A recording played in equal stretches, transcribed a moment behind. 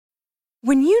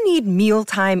When you need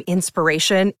mealtime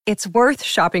inspiration, it's worth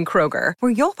shopping Kroger,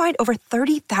 where you'll find over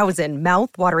 30,000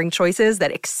 mouth-watering choices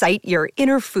that excite your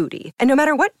inner foodie. And no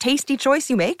matter what tasty choice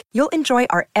you make, you'll enjoy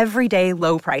our everyday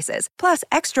low prices, plus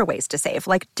extra ways to save,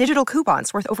 like digital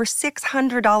coupons worth over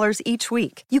 $600 each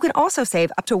week. You can also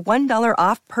save up to $1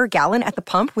 off per gallon at the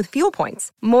pump with fuel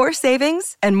points. More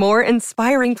savings and more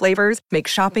inspiring flavors make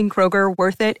shopping Kroger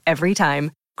worth it every time.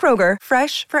 Kroger,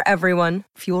 fresh for everyone.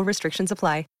 Fuel restrictions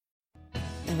apply.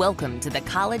 Welcome to the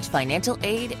College Financial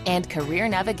Aid and Career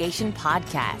Navigation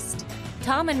Podcast.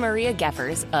 Tom and Maria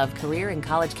Geffers of Career and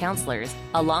College Counselors,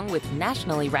 along with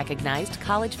nationally recognized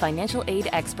college financial aid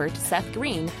expert Seth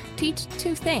Green, teach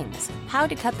two things: how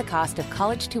to cut the cost of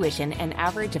college tuition an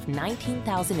average of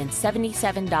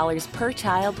 $19,077 per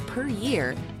child per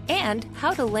year, and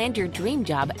how to land your dream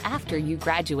job after you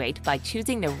graduate by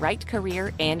choosing the right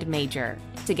career and major.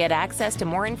 To get access to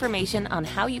more information on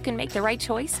how you can make the right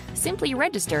choice, simply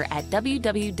register at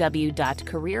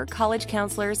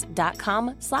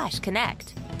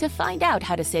www.careercollegecounselors.com/connect. To find out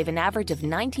how to save an average of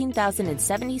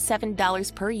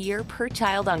 $19,077 per year per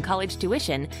child on college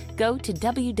tuition, go to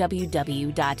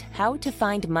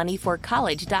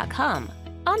www.howtofindmoneyforcollege.com.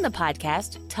 On the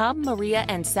podcast, Tom, Maria,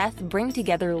 and Seth bring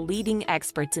together leading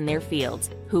experts in their fields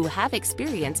who have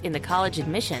experience in the college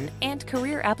admission and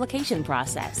career application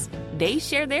process. They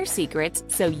share their secrets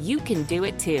so you can do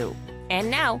it too. And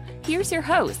now, here's your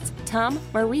hosts, Tom,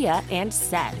 Maria, and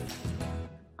Seth.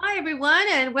 Hi, everyone,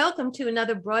 and welcome to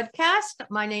another broadcast.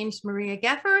 My name's Maria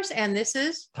Geffers, and this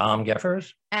is Tom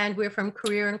Geffers. And we're from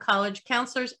Career and College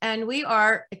Counselors, and we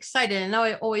are excited. And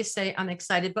I always say I'm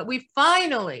excited, but we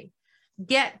finally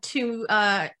get to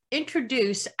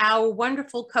introduce our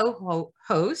wonderful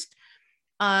co-host,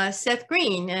 Seth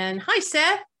Green. And hi,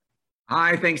 Seth.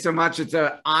 Hi, thanks so much. It's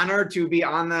an honor to be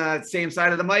on the same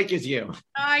side of the mic as you.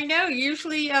 I know.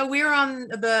 Usually we're on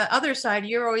the other side.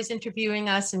 You're always interviewing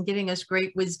us and giving us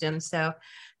great wisdom. So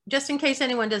just in case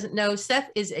anyone doesn't know, Seth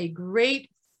is a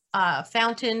great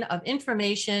fountain of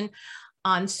information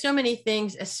on so many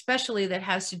things, especially that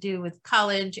has to do with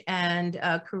college and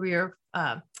career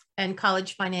and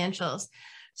college financials.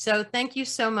 So thank you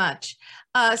so much.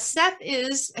 Seth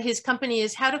his company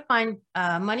is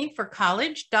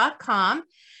howtofindmoneyforcollege.com.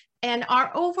 And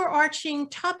our overarching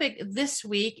topic this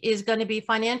week is going to be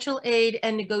financial aid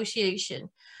and negotiation.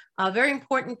 Very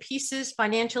important pieces,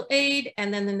 financial aid,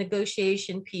 and then the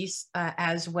negotiation piece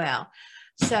as well.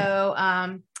 So,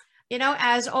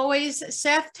 as always,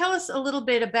 Seth, tell us a little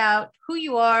bit about who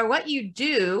you are, what you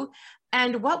do,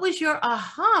 and what was your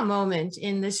aha moment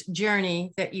in this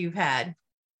journey that you've had?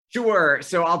 Sure.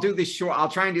 So I'll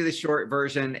try and do the short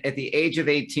version. At the age of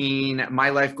 18, my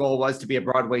life goal was to be a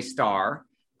Broadway star.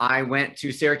 I went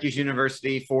to Syracuse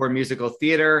University for musical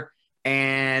theater,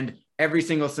 and every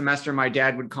single semester, my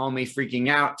dad would call me freaking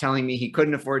out, telling me he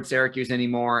couldn't afford Syracuse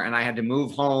anymore. And I had to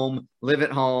move home, live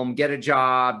at home, get a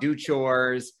job, do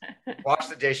chores, wash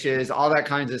the dishes, all that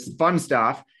kinds of fun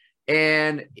stuff.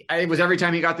 And it was every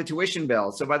time he got the tuition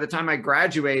bill. So by the time I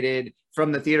graduated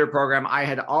from the theater program, I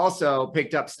had also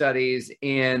picked up studies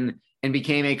and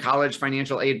became a college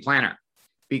financial aid planner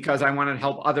because I wanted to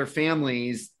help other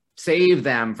families save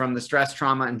them from the stress,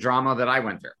 trauma, and drama that I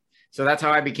went through. So that's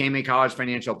how I became a college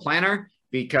financial planner,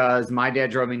 because my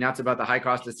dad drove me nuts about the high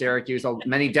cost of Syracuse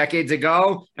many decades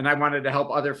ago, and I wanted to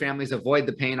help other families avoid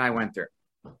the pain I went through.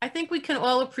 I think we can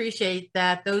all appreciate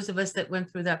that, those of us that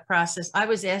went through that process. I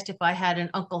was asked if I had an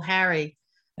Uncle Harry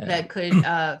that could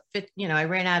fit, I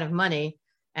ran out of money,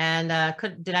 and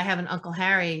did I have an Uncle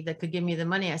Harry that could give me the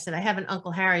money? I said, I have an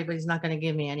Uncle Harry, but he's not going to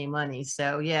give me any money.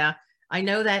 So yeah, I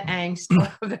know that angst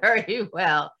very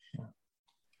well.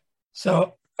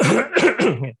 So,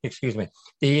 excuse me.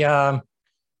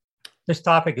 This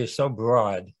topic is so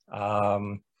broad.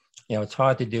 It's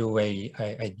hard to do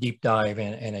a deep dive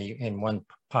in one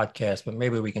podcast, but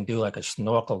maybe we can do like a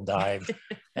snorkel dive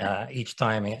each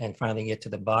time and finally get to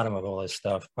the bottom of all this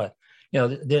stuff. But,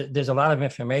 there's a lot of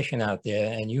information out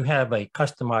there, and you have a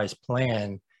customized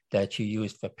plan that you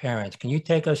use for parents. Can you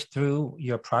take us through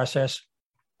your process?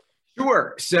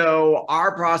 Sure. So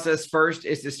our process first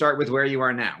is to start with where you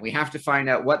are now. We have to find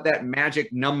out what that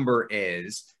magic number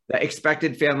is, the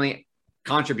expected family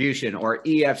contribution, or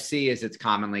EFC as it's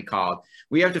commonly called.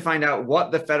 We have to find out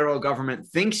what the federal government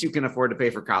thinks you can afford to pay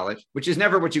for college, which is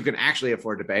never what you can actually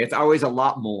afford to pay. It's always a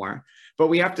lot more, but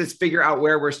we have to figure out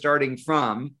where we're starting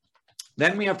from.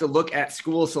 Then we have to look at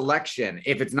school selection.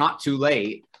 If it's not too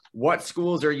late, what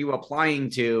schools are you applying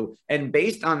to? And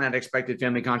based on that expected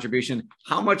family contribution,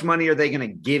 how much money are they going to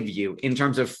give you in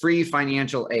terms of free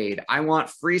financial aid? I want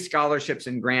free scholarships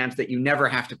and grants that you never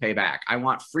have to pay back. I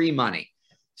want free money.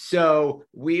 So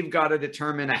we've got to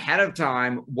determine ahead of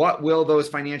time, what will those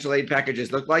financial aid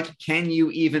packages look like? Can you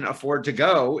even afford to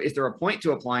go? Is there a point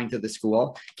to applying to the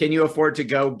school? Can you afford to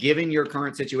go given your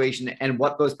current situation and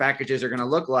what those packages are going to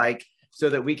look like, so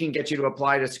that we can get you to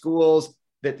apply to schools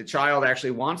that the child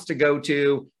actually wants to go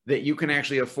to, that you can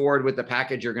actually afford with the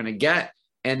package you're going to get.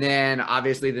 And then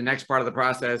obviously the next part of the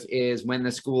process is when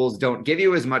the schools don't give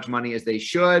you as much money as they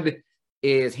should,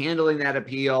 is handling that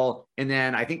appeal. And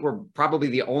then I think we're probably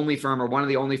the only firm, or one of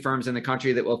the only firms in the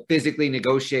country, that will physically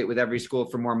negotiate with every school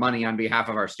for more money on behalf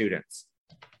of our students.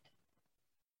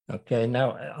 Okay,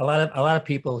 now a lot of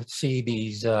people see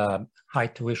these high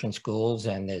tuition schools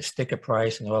and the sticker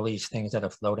price and all these things that are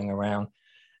floating around.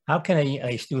 How can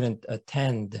a student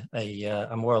attend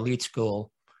a more elite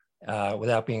school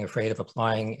without being afraid of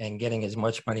applying and getting as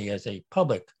much money as a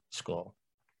public school?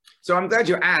 So I'm glad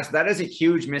you asked. That is a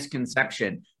huge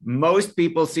misconception. Most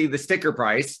people see the sticker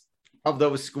price of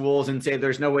those schools and say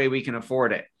there's no way we can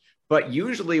afford it. But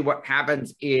usually what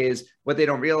happens is, what they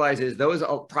don't realize is those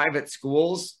private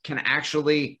schools can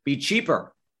actually be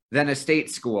cheaper than a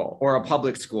state school or a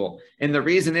public school. And the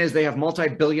reason is they have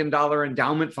multi-billion-dollar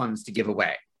endowment funds to give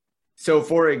away. So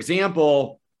for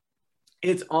example,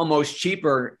 it's almost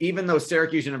cheaper, even though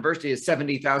Syracuse University is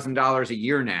 $70,000 a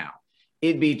year now.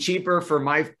 It'd be cheaper for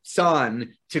my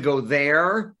son to go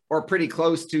there, or pretty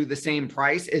close to the same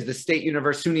price as the State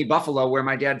University SUNY Buffalo, where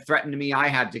my dad threatened me I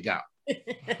had to go.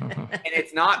 And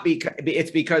it's not because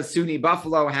it's because SUNY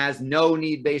Buffalo has no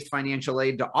need-based financial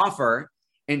aid to offer,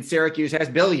 and Syracuse has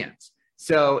billions.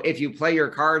 So if you play your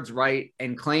cards right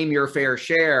and claim your fair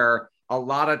share, a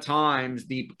lot of times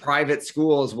the private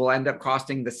schools will end up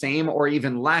costing the same or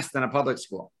even less than a public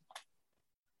school.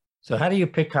 So how do you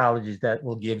pick colleges that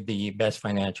will give the best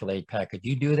financial aid package?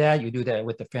 You do that? You do that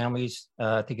with the families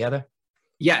together?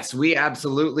 Yes, we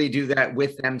absolutely do that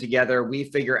with them together. We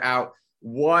figure out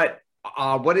what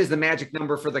is the magic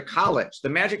number for the college. The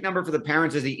magic number for the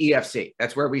parents is the EFC.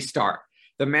 That's where we start.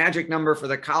 The magic number for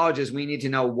the colleges, we need to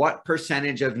know what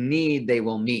percentage of need they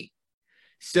will meet.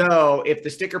 So if the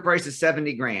sticker price is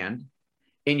 70 grand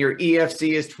and your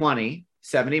EFC is 20,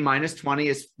 70 minus 20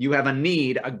 is you have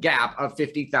a gap of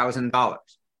 $50,000.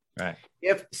 Right.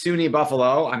 If SUNY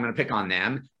Buffalo, I'm going to pick on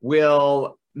them,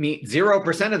 will meet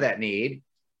 0% of that need,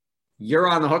 you're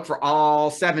on the hook for all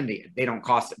 70. They don't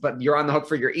cost it, but you're on the hook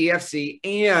for your EFC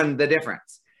and the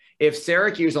difference. If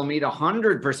Syracuse will meet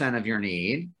 100% of your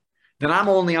need, then I'm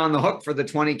only on the hook for the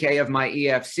 20K of my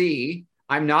EFC.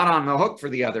 I'm not on the hook for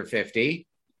the other 50.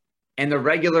 And the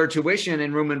regular tuition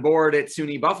and room and board at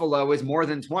SUNY Buffalo is more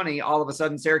than 20. All of a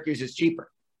sudden, Syracuse is cheaper.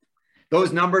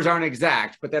 Those numbers aren't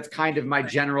exact, but that's kind of my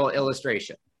general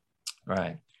illustration.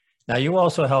 Right. Now, you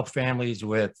also help families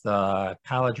with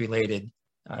college-related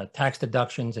tax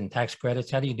deductions and tax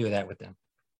credits. How do you do that with them?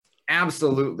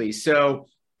 Absolutely. So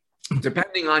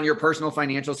depending on your personal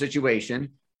financial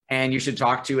situation, and you should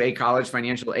talk to a college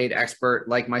financial aid expert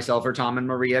like myself or Tom and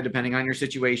Maria, depending on your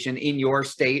situation in your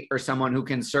state, or someone who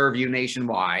can serve you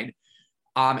nationwide.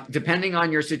 Depending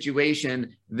on your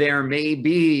situation, there may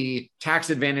be tax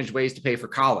advantage ways to pay for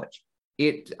college.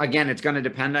 Again, it's going to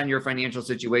depend on your financial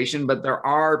situation, but there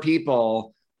are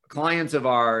people, clients of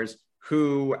ours,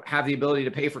 who have the ability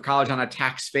to pay for college on a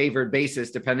tax favored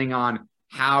basis, depending on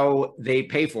how they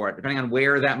pay for it, depending on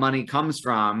where that money comes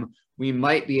from. We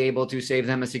might be able to save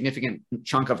them a significant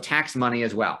chunk of tax money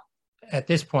as well. At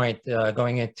this point,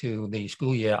 going into the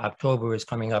school year, October is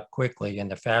coming up quickly,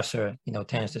 and the FAFSA,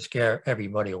 tends to scare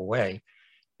everybody away.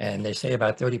 And they say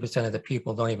about 30% of the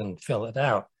people don't even fill it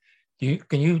out.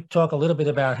 Can you talk a little bit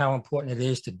about how important it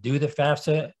is to do the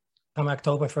FAFSA come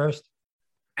October 1st?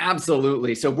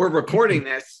 Absolutely. So we're recording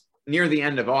this near the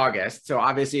end of August. So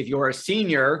obviously, if you're a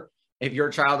senior, if your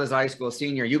child is a high school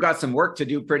senior, you got some work to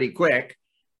do pretty quick.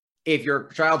 If your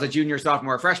child's a junior,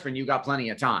 sophomore, freshman, you got plenty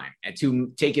of time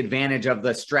to take advantage of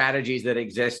the strategies that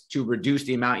exist to reduce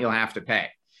the amount you'll have to pay.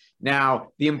 Now,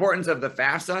 the importance of the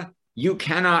FAFSA,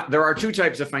 there are two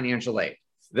types of financial aid.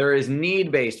 There is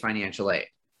need-based financial aid.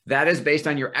 That is based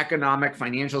on your economic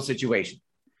financial situation.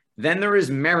 Then there is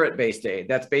merit-based aid.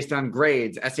 That's based on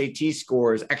grades, SAT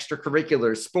scores,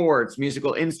 extracurriculars, sports,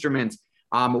 musical instruments,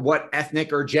 what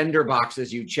ethnic or gender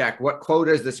boxes you check, what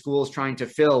quotas the school's trying to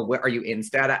fill, what, are you in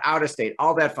state, out of state,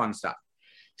 all that fun stuff.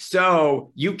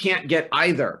 So you can't get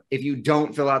either if you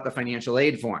don't fill out the financial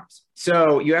aid forms.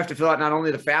 So you have to fill out not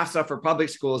only the FAFSA for public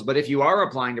schools, but if you are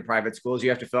applying to private schools, you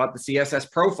have to fill out the CSS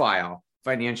profile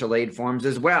financial aid forms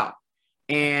as well.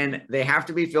 And they have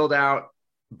to be filled out,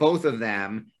 both of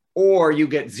them, or you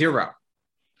get zero.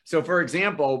 So for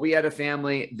example, we had a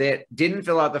family that didn't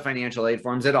fill out the financial aid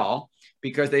forms at all,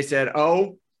 because they said,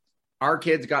 oh, our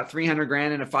kids got 300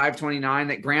 grand in a 529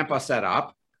 that grandpa set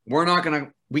up.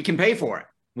 We can pay for it.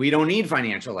 We don't need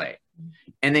financial aid.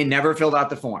 And they never filled out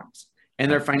the forms.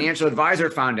 And their financial advisor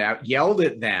found out, yelled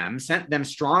at them, sent them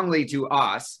strongly to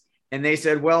us. And they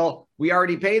said, well, we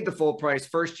already paid the full price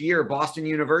first year, Boston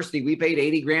University. We paid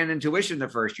 80 grand in tuition the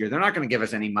first year. They're not going to give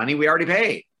us any money. We already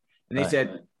paid. And they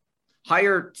said,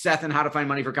 hire Seth and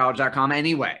howtofindmoneyforcollege.com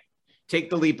anyway. Take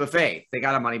the leap of faith. They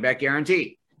got a money back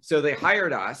guarantee. So they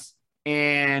hired us.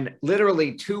 And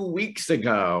literally 2 weeks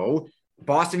ago,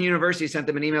 Boston University sent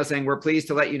them an email saying, we're pleased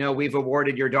to let you know we've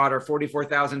awarded your daughter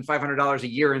 $44,500 a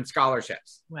year in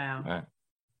scholarships. Wow. Right.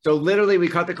 So literally we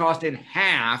cut the cost in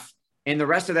half, and the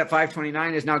rest of that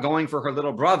 529 is now going for her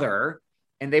little brother,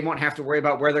 and they won't have to worry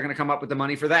about where they're going to come up with the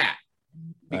money for that,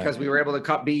 because we were able to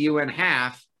cut BU in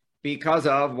half because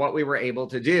of what we were able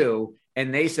to do.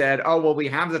 And they said, oh, well, we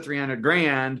have the 300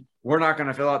 grand. We're not going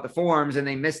to fill out the forms. And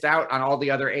they missed out on all the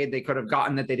other aid they could have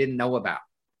gotten that they didn't know about.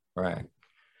 Right.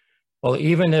 Well,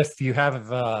 even if you have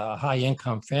a high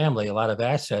income family, a lot of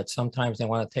assets, sometimes they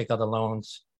want to take other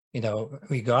loans,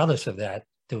 regardless of that,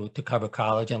 to cover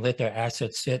college and let their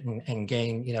assets sit and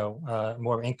gain,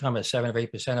 more income at 7 or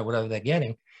 8% or whatever they're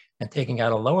getting, and taking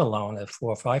out a lower loan at 4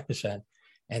 or 5%.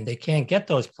 And they can't get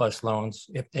those plus loans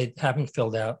if they haven't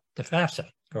filled out the FAFSA,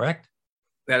 correct?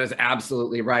 That is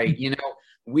absolutely right.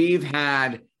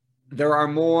 There are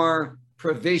more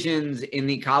provisions in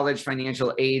the college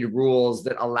financial aid rules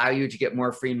that allow you to get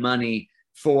more free money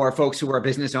for folks who are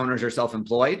business owners or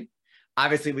self-employed.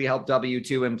 Obviously, we help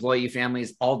W-2 employee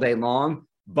families all day long,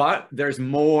 but there's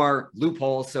more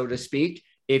loopholes, so to speak,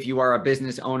 if you are a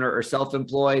business owner or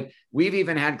self-employed. We've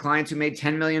even had clients who made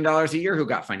 $10 million a year who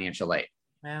got financial aid.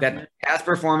 Wow. That past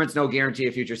performance, no guarantee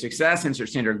of future success, insert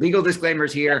standard legal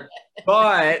disclaimers here,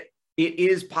 but it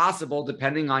is possible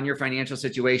depending on your financial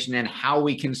situation and how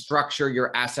we can structure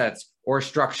your assets or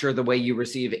structure the way you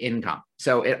receive income.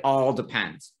 So it all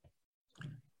depends.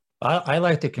 I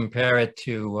like to compare it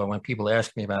to when people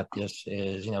ask me about this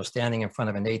is, standing in front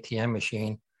of an ATM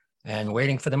machine and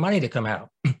waiting for the money to come out,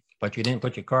 but you didn't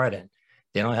put your card in.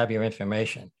 They don't have your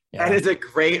information. That is a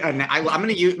great, I'm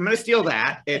going to steal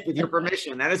that with your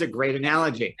permission. That is a great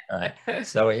analogy. All right.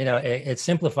 So, it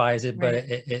simplifies it, but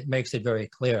it makes it very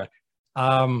clear.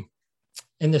 In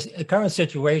this current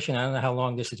situation, I don't know how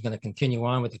long this is going to continue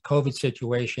on with the COVID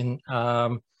situation.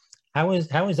 How is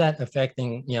that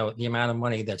affecting, the amount of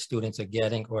money that students are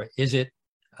getting, or is it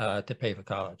to pay for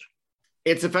college?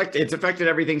 It's affected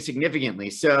everything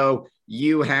significantly. So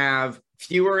you have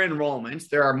fewer enrollments.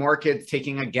 There are more kids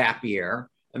taking a gap year.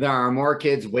 There are more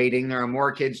kids waiting. There are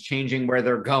more kids changing where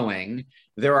they're going.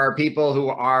 There are people who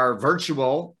are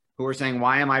virtual who are saying,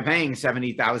 why am I paying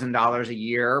 $70,000 a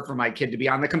year for my kid to be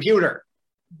on the computer?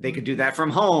 They could do that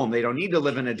from home. They don't need to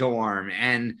live in a dorm.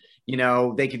 And,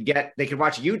 they could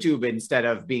watch YouTube instead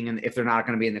of if they're not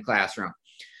going to be in the classroom.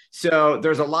 So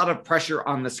there's a lot of pressure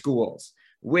on the schools,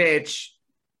 which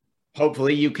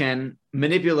hopefully you can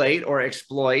manipulate or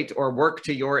exploit or work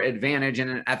to your advantage in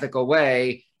an ethical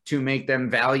way to make them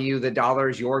value the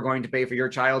dollars you're going to pay for your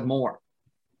child more.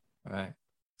 Right.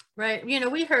 Right.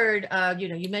 We heard,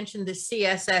 you mentioned the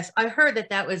CSS. I heard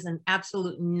that was an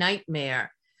absolute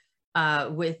nightmare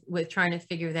with trying to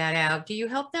figure that out. Do you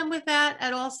help them with that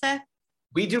at all, Seth?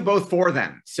 We do both for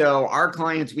them. So our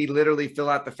clients, we literally fill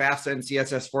out the FAFSA and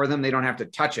CSS for them. They don't have to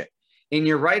touch it. And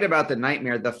you're right about the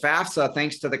nightmare. The FAFSA,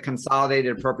 thanks to the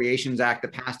Consolidated Appropriations Act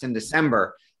that passed in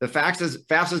December, the FAFSA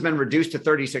has been reduced to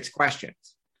 36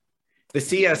 questions. The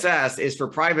CSS is for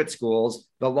private schools.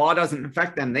 The law doesn't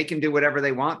affect them. They can do whatever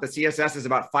they want. The CSS is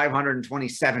about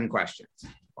 527 questions.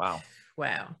 Wow.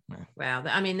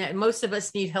 I mean, most of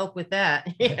us need help with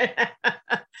that.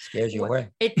 Scares you away.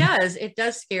 It does. It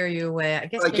does scare you away. I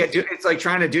guess it's like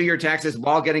trying to do your taxes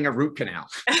while getting a root canal.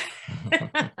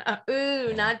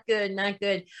 Ooh, not good. Not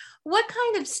good. What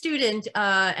kind of student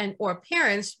or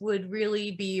parents would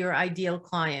really be your ideal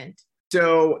client?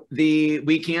 So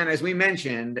as we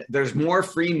mentioned, there's more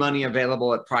free money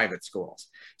available at private schools.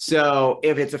 So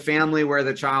if it's a family where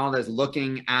the child is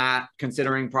looking at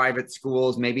considering private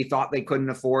schools, maybe thought they couldn't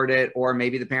afford it, or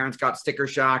maybe the parents got sticker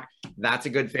shock, that's a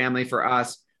good family for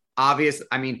us.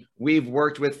 We've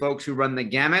worked with folks who run the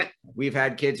gamut. We've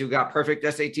had kids who got perfect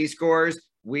SAT scores.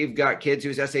 We've got kids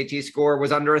whose SAT score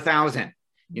was under 1,000.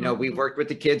 We've worked with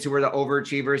the kids who were the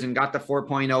overachievers and got the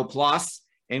 4.0 plus.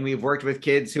 And we've worked with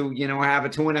kids who, have a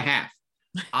 2.5.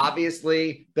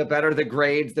 Obviously, the better the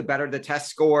grades, the better the test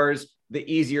scores, the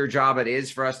easier job it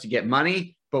is for us to get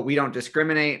money, but we don't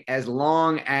discriminate as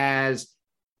long as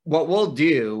what we'll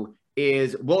do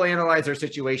is we'll analyze their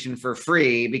situation for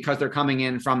free because they're coming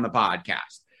in from the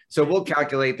podcast. So we'll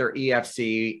calculate their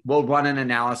EFC. We'll run an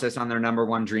analysis on their number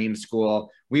one dream school.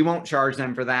 We won't charge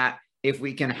them for that. If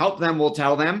we can help them, we'll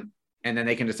tell them, and then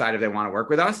they can decide if they want to work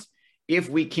with us. If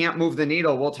we can't move the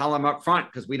needle, we'll tell them up front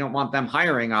because we don't want them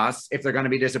hiring us if they're going to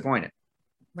be disappointed.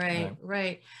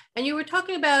 Right. And you were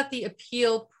talking about the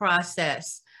appeal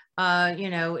process.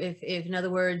 If in other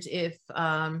words, if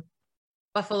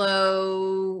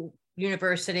Buffalo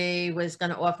University was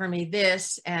going to offer me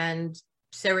this and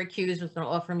Syracuse was going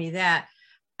to offer me that,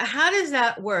 how does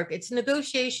that work? It's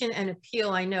negotiation and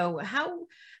appeal. I know.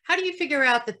 How do you figure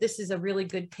out that this is a really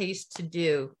good case to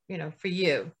do, for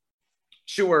you?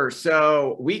 Sure.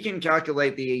 So we can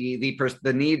calculate the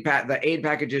aid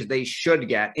packages they should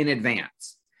get in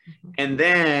advance. Mm-hmm. And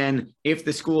then if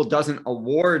the school doesn't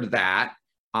award that,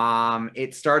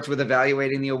 it starts with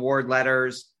evaluating the award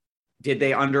letters. Did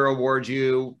they under award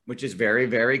you, which is very,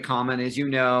 very common, as you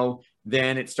know.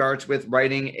 Then it starts with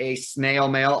writing a snail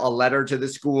mail, a letter to the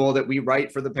school that we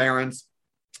write for the parents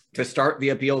to start the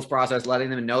appeals process, letting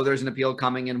them know there's an appeal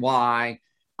coming and why.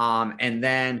 And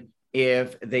then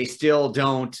if they still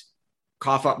don't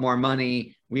cough up more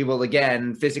money, we will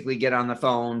again physically get on the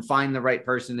phone, find the right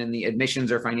person in the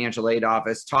admissions or financial aid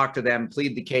office, talk to them,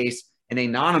 plead the case in a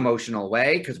non-emotional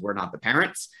way because we're not the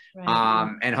parents.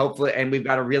 Right. And hopefully, and we've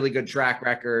got a really good track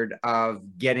record of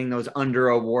getting those under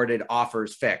awarded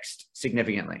offers fixed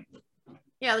significantly.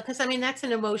 Yeah, because that's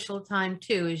an emotional time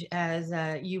too,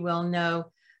 as you well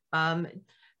know. How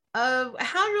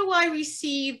do I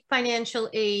receive financial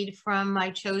aid from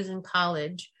my chosen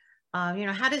college?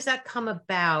 How does that come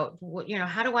about?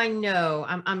 How do I know?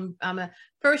 I'm a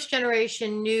first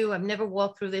generation new. I've never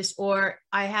walked through this, or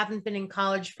I haven't been in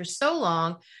college for so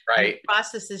long. Right. The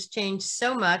process has changed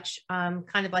so much. I'm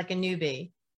kind of like a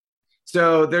newbie.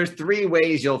 So there's 3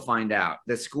 ways you'll find out.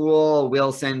 The school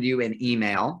will send you an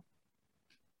email.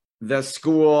 The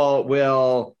school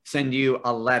will send you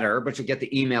a letter, but you'll get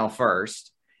the email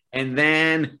first. And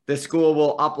then the school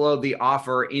will upload the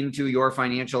offer into your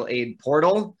financial aid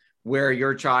portal, where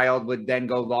your child would then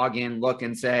go log in, look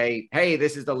and say, hey,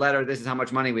 this is the letter. This is how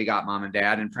much money we got, mom and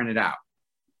dad, and print it out.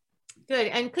 Good.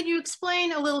 And could you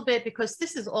explain a little bit, because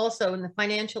this is also in the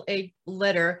financial aid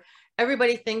letter,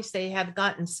 everybody thinks they have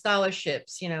gotten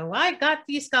scholarships. I got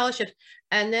these scholarships.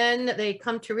 And then they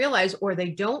come to realize, or they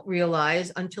don't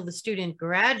realize until the student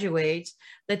graduates,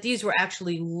 that these were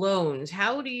actually loans.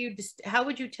 How would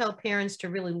you tell parents to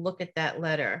really look at that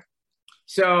letter?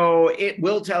 So it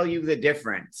will tell you the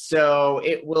difference. So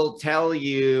it will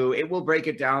break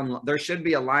it down. There should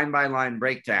be a line by line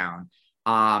breakdown.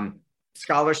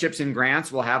 Scholarships and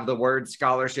grants will have the word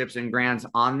scholarships and grants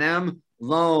on them.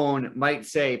 Loan might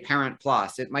say Parent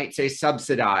Plus. It might say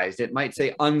subsidized. It might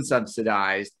say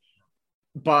unsubsidized.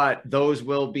 But those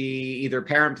will be either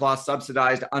Parent Plus,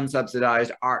 subsidized,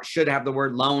 unsubsidized, should have the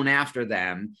word loan after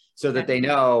them so that they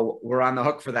know we're on the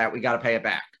hook for that. We got to pay it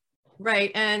back.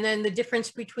 Right. And then the difference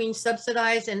between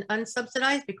subsidized and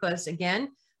unsubsidized, because again,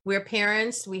 we're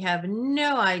parents, we have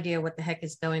no idea what the heck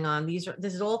is going on.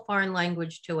 This is all foreign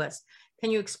language to us.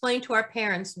 Can you explain to our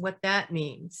parents what that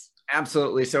means?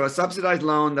 Absolutely. So a subsidized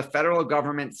loan, the federal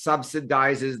government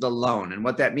subsidizes the loan. And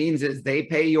what that means is they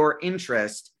pay your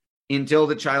interest until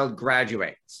the child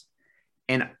graduates.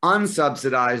 An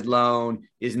unsubsidized loan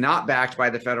is not backed by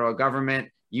the federal government.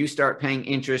 You start paying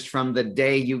interest from the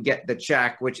day you get the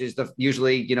check, which is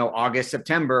usually August,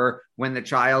 September, when the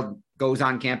child goes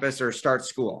on campus or starts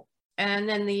school. And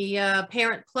then the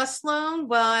Parent Plus loan,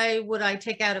 why would I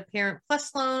take out a Parent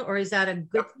Plus loan, or is that a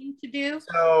good thing to do?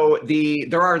 So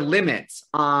there are limits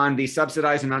on the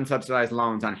subsidized and unsubsidized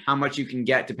loans on how much you can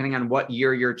get depending on what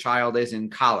year your child is in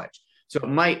college.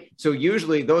 So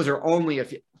usually those are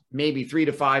only maybe $3,000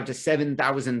 to $5,000 to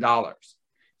 $7,000.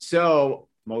 So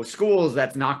most schools,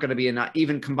 that's not going to be enough.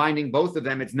 Even combining both of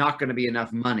them, it's not going to be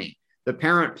enough money. The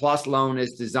Parent Plus loan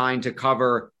is designed to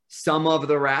cover some of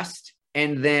the rest.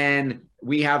 And then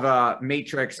we have a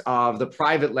matrix of the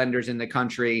private lenders in the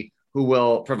country who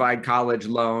will provide college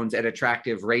loans at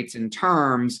attractive rates and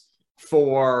terms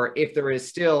for if there is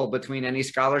still between any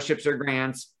scholarships or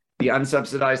grants, the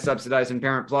unsubsidized, subsidized, and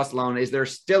Parent Plus loan, is there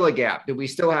still a gap? Do we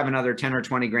still have another 10 or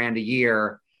 20 grand a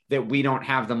year that we don't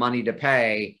have the money to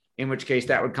pay? In which case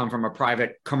that would come from a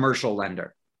private commercial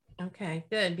lender. Okay,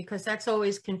 good. Because that's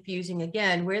always confusing,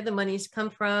 again, where the money's come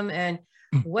from and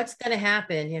what's going to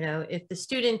happen. If the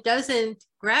student doesn't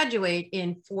graduate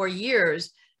in 4 years,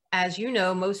 as you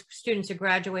know, most students are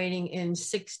graduating in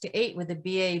 6 to 8 with a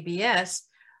BA, BS,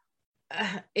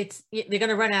 they're going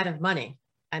to run out of money.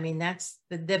 That's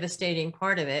the devastating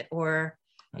part of it. Or,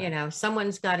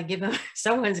 someone's got to give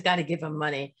them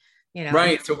money. you know.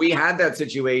 Right. So we had that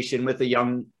situation with a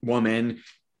young woman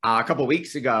a couple of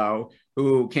weeks ago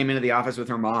who came into the office with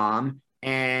her mom,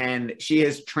 and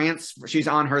she's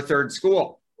on her third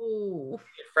school. Ooh.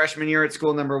 Freshman year at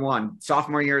school number 1,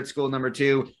 sophomore year at school number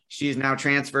 2. She's now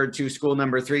transferred to school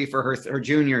number 3 for her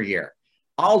junior year.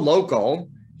 All local.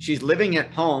 She's living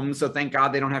at home, so thank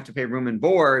God they don't have to pay room and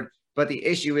board. But the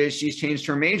issue is she's changed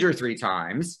her major 3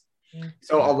 times.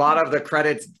 So a lot of the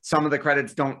credits, some of the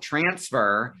credits don't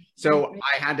transfer. So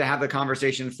I had to have the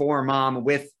conversation for mom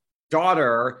with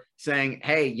daughter saying,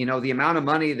 hey, you know, the amount of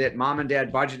money that mom and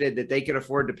dad budgeted that they could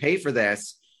afford to pay for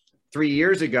this 3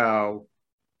 years ago,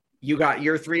 you got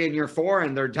year 3 and year 4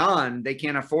 and they're done. They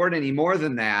can't afford any more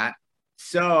than that.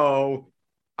 So,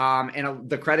 and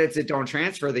the credits that don't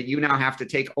transfer that you now have to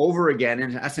take over again.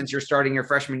 In essence, you're starting your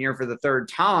freshman year for the 3rd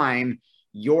time.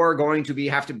 You're going to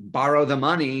have to borrow the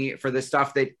money for the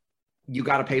stuff that you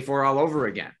got to pay for all over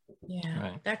again.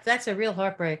 Yeah, right. That's a real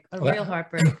heartbreak. Real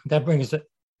heartbreak. That brings us,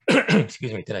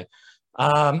 excuse me, today.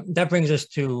 That brings us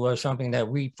to something that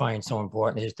we find so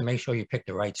important is to make sure you pick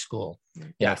the right school.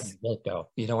 Yes.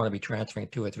 You don't want to be transferring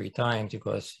 2 or 3 times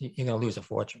because you're going to lose a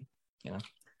fortune, you know?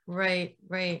 Right.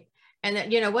 And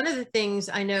that, you know, one of the things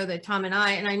I know that Tom and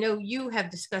I know you have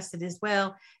discussed it as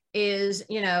well, is,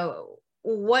 you know,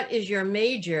 what is your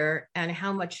major and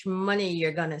how much money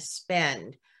you're going to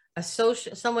spend.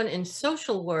 Someone in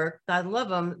social work, God love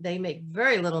them, they make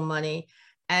very little money.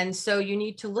 And so you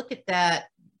need to look at that,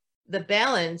 the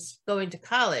balance going to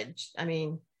college. I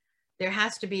mean, there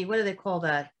has to be, what do they call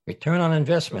that? Return on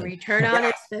investment. Return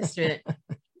on investment.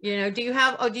 You know, do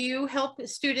you help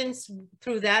students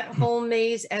through that whole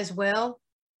maze as well?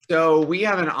 So we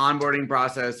have an onboarding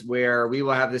process where we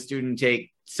will have the student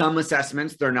take some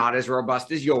assessments. They're not as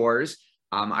robust as yours.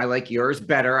 I like yours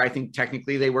better. I think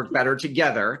technically they work better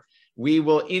together. We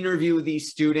will interview the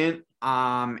student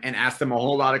and ask them a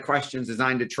whole lot of questions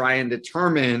designed to try and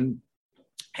determine,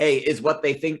 hey, is what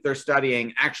they think they're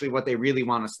studying actually what they really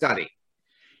want to study?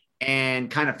 And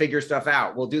kind of figure stuff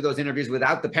out. We'll do those interviews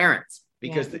without the parents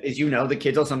because, as you know, the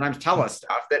kids will sometimes tell us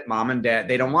stuff that mom and dad,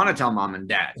 they don't want to tell mom and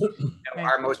dad.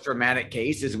 Our most dramatic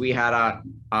case is we had a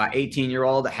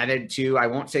 18-year-old headed to, I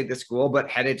won't say the school, but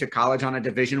headed to college on a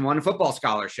Division I football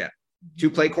scholarship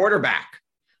to play quarterback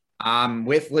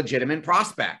with legitimate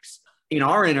prospects. In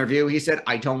our interview, he said,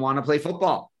 I don't want to play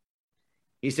football.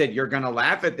 He said, you're going to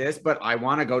laugh at this, but I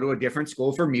want to go to a different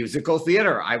school for musical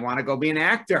theater. I want to go be an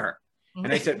actor.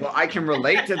 And I said, well, I can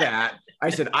relate to that.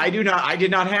 I said, I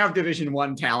did not have Division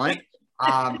I talent.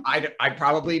 I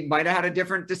probably might have had a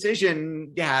different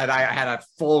decision had I had a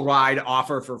full ride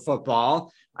offer for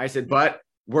football. I said, but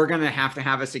we're going to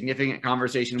have a significant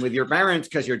conversation with your parents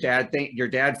because your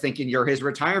dad's thinking you're his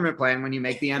retirement plan when you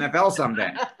make the NFL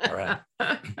someday. All right.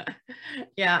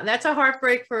 Yeah, that's a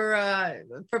heartbreak for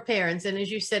parents. And as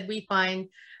you said, we find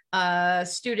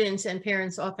students and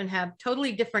parents often have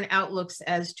totally different outlooks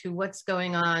as to what's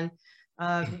going on.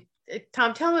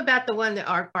 Tom, tell them about the one that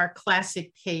our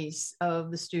classic case of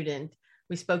the student.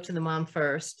 We spoke to the mom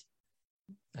first.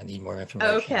 I need more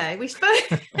information. Okay, we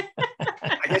spoke.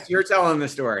 I guess you're telling the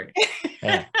story.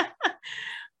 Yeah.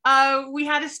 We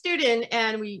had a student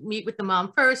and we meet with the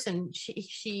mom first, and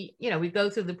she, you know, we go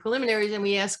through the preliminaries and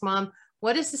we ask mom,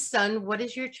 what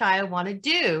does your child want to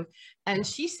do? And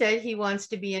she said he wants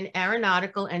to be an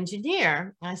aeronautical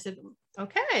engineer. I said,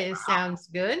 okay, sounds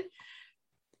good.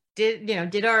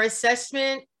 Did our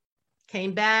assessment,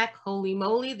 came back, holy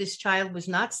moly, this child was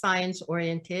not science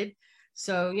oriented.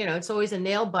 So, you know, it's always a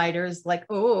nail biter. It's like,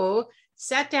 we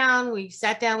sat down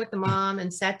with the mom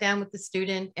and sat down with the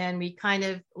student, and we kind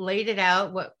of laid it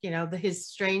out, what, you know, his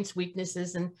strengths,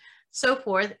 weaknesses, and so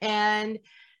forth. And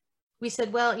we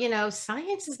said, well, you know,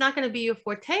 science is not going to be your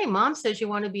forte. Mom says you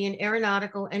want to be an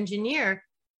aeronautical engineer.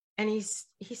 And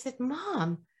he said,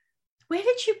 Mom, where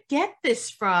did you get this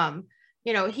from?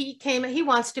 You know, he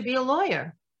wants to be a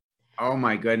lawyer. Oh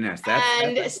my goodness.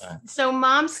 So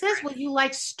mom says, well, you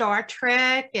like Star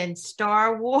Trek and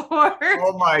Star Wars.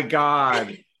 Oh my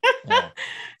God. Yeah.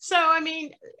 So, I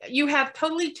mean, you have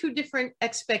totally two different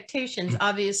expectations,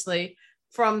 obviously,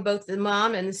 from both the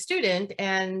mom and the student.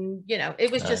 And, you know,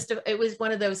 it was it was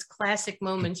one of those classic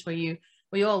moments where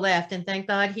we all laughed, and thank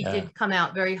God he did come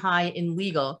out very high in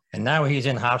legal. And now he's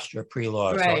in Hofstra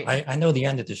pre-law. Right. So I know the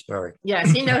end of the story.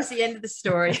 Yes, he knows the end of the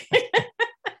story.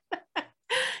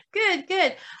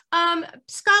 Good.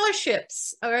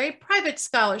 Scholarships, all right, private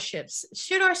scholarships.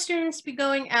 Should our students be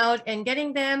going out and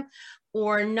getting them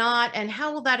or not? And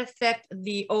how will that affect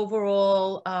the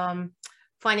overall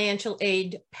financial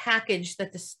aid package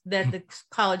that the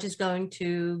college is going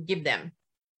to give them?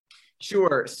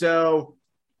 Sure. So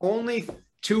only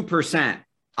 2%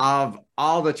 of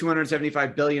all the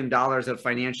 $275 billion of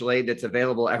financial aid that's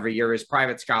available every year is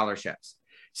private scholarships.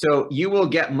 So you will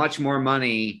get much more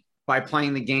money by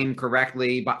playing the game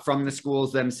correctly, but from the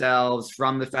schools themselves,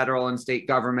 from the federal and state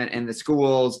government and the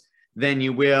schools, than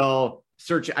you will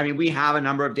search. I mean, we have a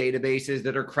number of databases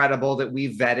that are credible, that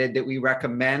we vetted, that we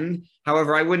recommend.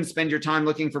 However, I wouldn't spend your time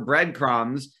looking for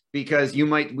breadcrumbs, because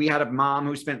we had a mom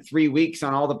who spent 3 weeks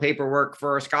on all the paperwork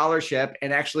for a scholarship,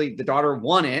 and actually the daughter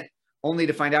won it only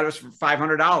to find out it was for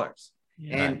 $500.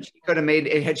 Yeah. And she could have made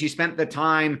it, had she spent the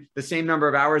time, the same number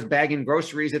of hours bagging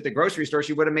groceries at the grocery store,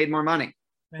 she would have made more money.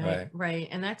 Right.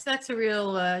 And that's a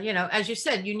real, as you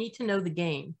said, you need to know the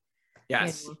game.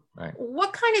 Yes. Right.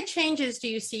 What kind of changes do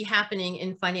you see happening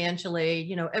in financial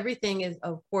aid? Everything is,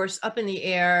 of course, up in the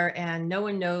air and no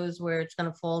one knows where it's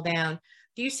going to fall down.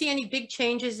 Do you see any big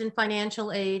changes in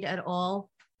financial aid at all?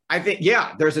 I think,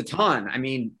 yeah, there's a ton. I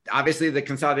mean, obviously the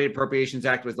Consolidated Appropriations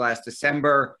Act was last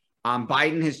December.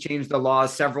 Biden has changed the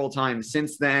laws several times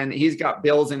since then. He's got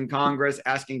bills in Congress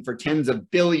asking for tens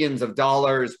of billions of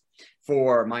dollars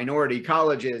for minority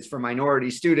colleges, for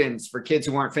minority students, for kids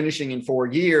who aren't finishing in 4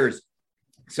 years.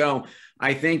 So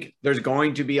I think there's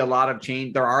going to be a lot of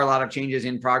change. There are a lot of changes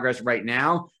in progress right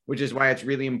now, which is why it's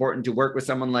really important to work with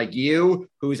someone like you,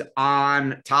 who's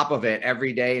on top of it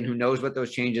every day and who knows what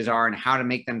those changes are and how to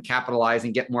make them capitalize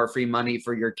and get more free money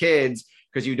for your kids,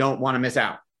 because you don't want to miss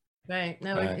out. Right.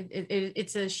 No, right.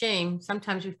 It's a shame.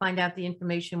 Sometimes we find out the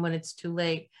information when it's too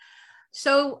late.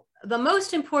 So the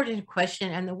most important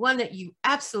question, and the one that you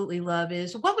absolutely love,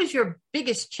 is what was your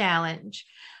biggest challenge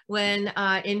when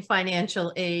in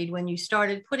financial aid, when you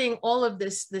started putting all of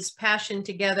this passion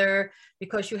together,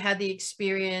 because you had the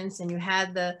experience and you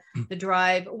had the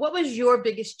drive? What was your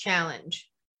biggest challenge?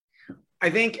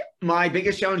 I think my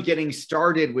biggest challenge getting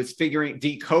started was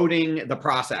decoding the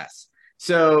process.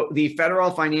 So the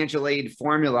federal financial aid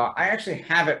formula, I actually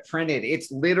have it printed.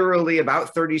 It's literally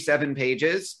about 37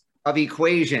 pages of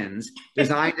equations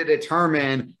designed to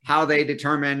determine how they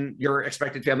determine your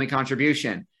expected family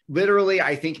contribution. Literally,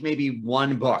 I think maybe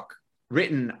one book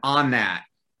written on that.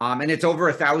 And it's over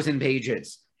 1,000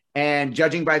 pages. And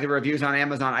judging by the reviews on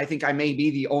Amazon, I think I may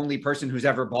be the only person who's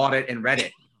ever bought it and read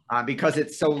it because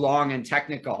it's so long and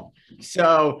technical.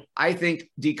 So I think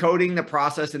decoding the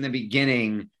process in the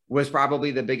beginning was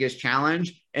probably the biggest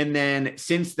challenge. And then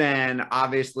since then,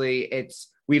 obviously,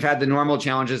 we've had the normal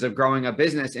challenges of growing a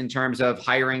business in terms of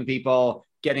hiring people,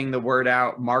 getting the word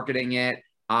out, marketing it,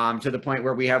 to the point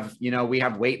where we have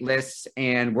wait lists,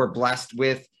 and we're blessed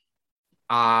with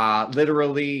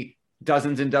literally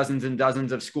dozens and dozens and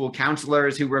dozens of school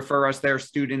counselors who refer us their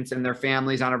students and their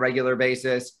families on a regular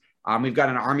basis. We've got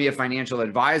an army of financial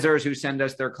advisors who send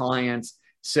us their clients.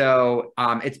 So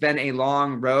it's been a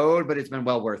long road, but it's been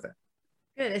well worth it.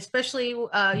 Good, especially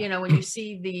when you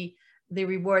see the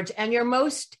rewards. And your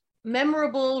most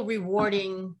memorable,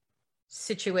 rewarding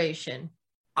situation?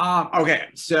 Okay,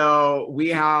 so we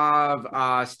have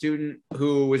a student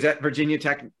who is at Virginia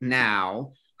Tech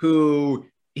now, who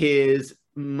his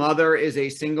mother is a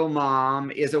single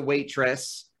mom, is a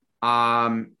waitress,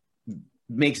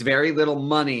 makes very little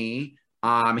money.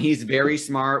 He's very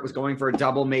smart, was going for a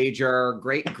double major,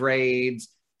 great grades.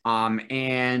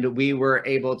 And we were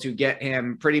able to get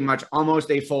him pretty much almost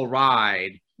a full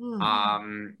ride,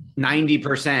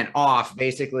 90% off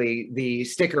basically the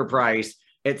sticker price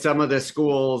at some of the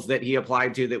schools that he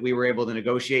applied to that we were able to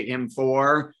negotiate him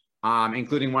for,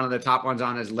 including one of the top ones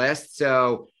on his list.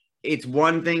 So it's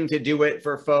one thing to do it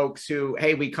for folks who,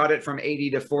 hey, we cut it from 80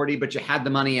 to 40, but you had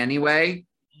the money anyway.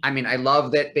 I mean, I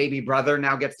love that baby brother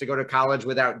now gets to go to college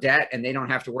without debt and they don't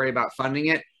have to worry about funding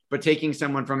it. But taking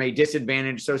someone from a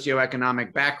disadvantaged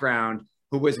socioeconomic background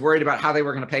who was worried about how they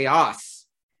were going to pay us,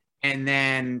 and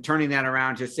then turning that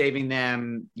around to saving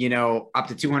them, up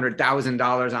to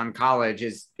 $200,000 on college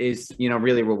is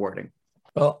really rewarding.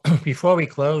 Well, before we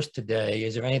close today,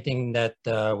 is there anything that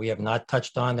we have not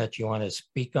touched on that you want to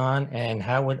speak on? And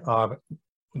how would our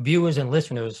viewers and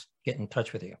listeners get in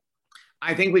touch with you?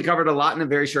 I think we covered a lot in a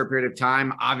very short period of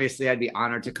time. Obviously, I'd be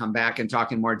honored to come back and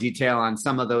talk in more detail on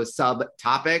some of those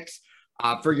subtopics.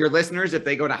 For your listeners, if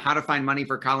they go to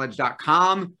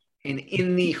howtofindmoneyforcollege.com and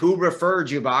in the who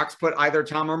referred you box, put either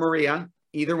Tom or Maria,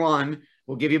 either one,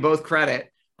 we'll give you both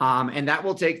credit. And that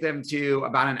will take them to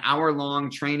about an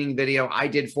hour-long training video I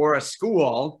did for a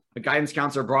school. The guidance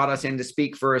counselor brought us in to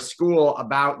speak for a school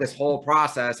about this whole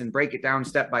process and break it down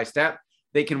step by step.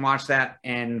 They can watch that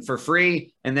and for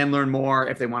free, and then learn more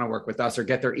if they want to work with us or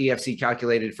get their EFC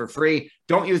calculated for free.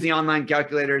 Don't use the online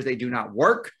calculators. They do not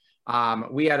work.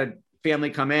 We had a family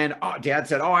come in. Oh, dad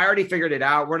said, I already figured it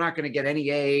out. We're not going to get any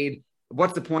aid.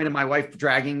 what's the point of my wife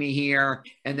dragging me here?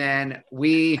 And then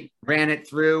we ran it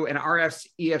through, and our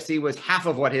EFC was half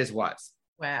of what his was.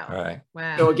 Wow. Right.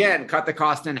 Wow. So again, cut the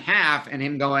cost in half, and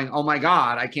him going, oh my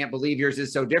God, I can't believe yours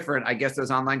is so different. I guess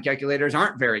those online calculators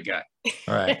aren't very good.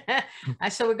 Right.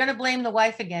 So we're going to blame the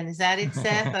wife again. Is that it,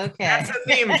 Seth? Okay. That's the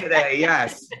theme today.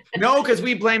 Yes. No, because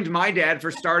we blamed my dad for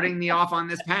starting me off on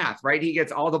this path, right? He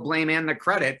gets all the blame and the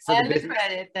credit for And the the business.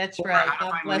 credit. That's right. How to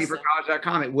God find bless money for him.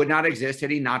 college.com. It would not exist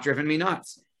had he not driven me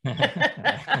nuts.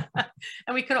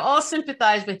 And we could all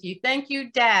sympathize with you. Thank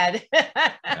you, Dad.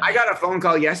 I got a phone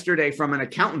call yesterday from an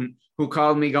accountant who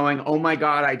called me going, oh my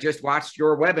God, I just watched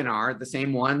your webinar, the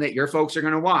same one that your folks are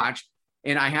going to watch.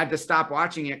 And I had to stop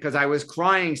watching it because I was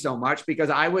crying so much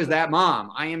because I was that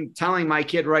mom. I am telling my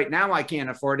kid right now I can't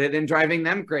afford it and driving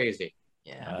them crazy.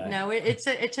 Yeah, no, it's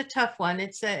a tough one.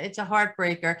 It's a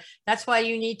heartbreaker. That's why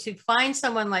you need to find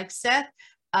someone like Seth,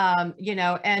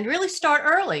 and really start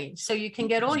early so you can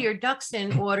get all your ducks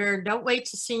in order. Don't wait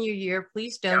to senior year.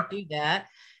 Please don't do that.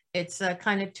 It's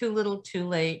kind of too little too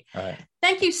late. Right.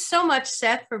 Thank you so much,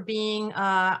 Seth, for being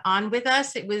on with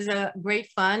us. It was great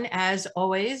fun as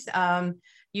always.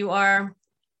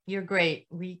 You're great.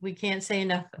 We can't say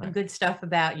enough good stuff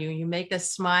about you. You make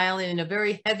us smile in a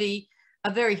very heavy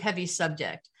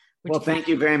subject. Well, thank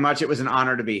you very much. It was an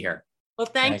honor to be here. Well,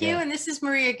 thank you. And this is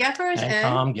Maria Geffers And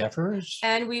Tom Geffers.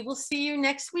 And we will see you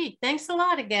next week. Thanks a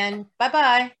lot again.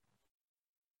 Bye-bye.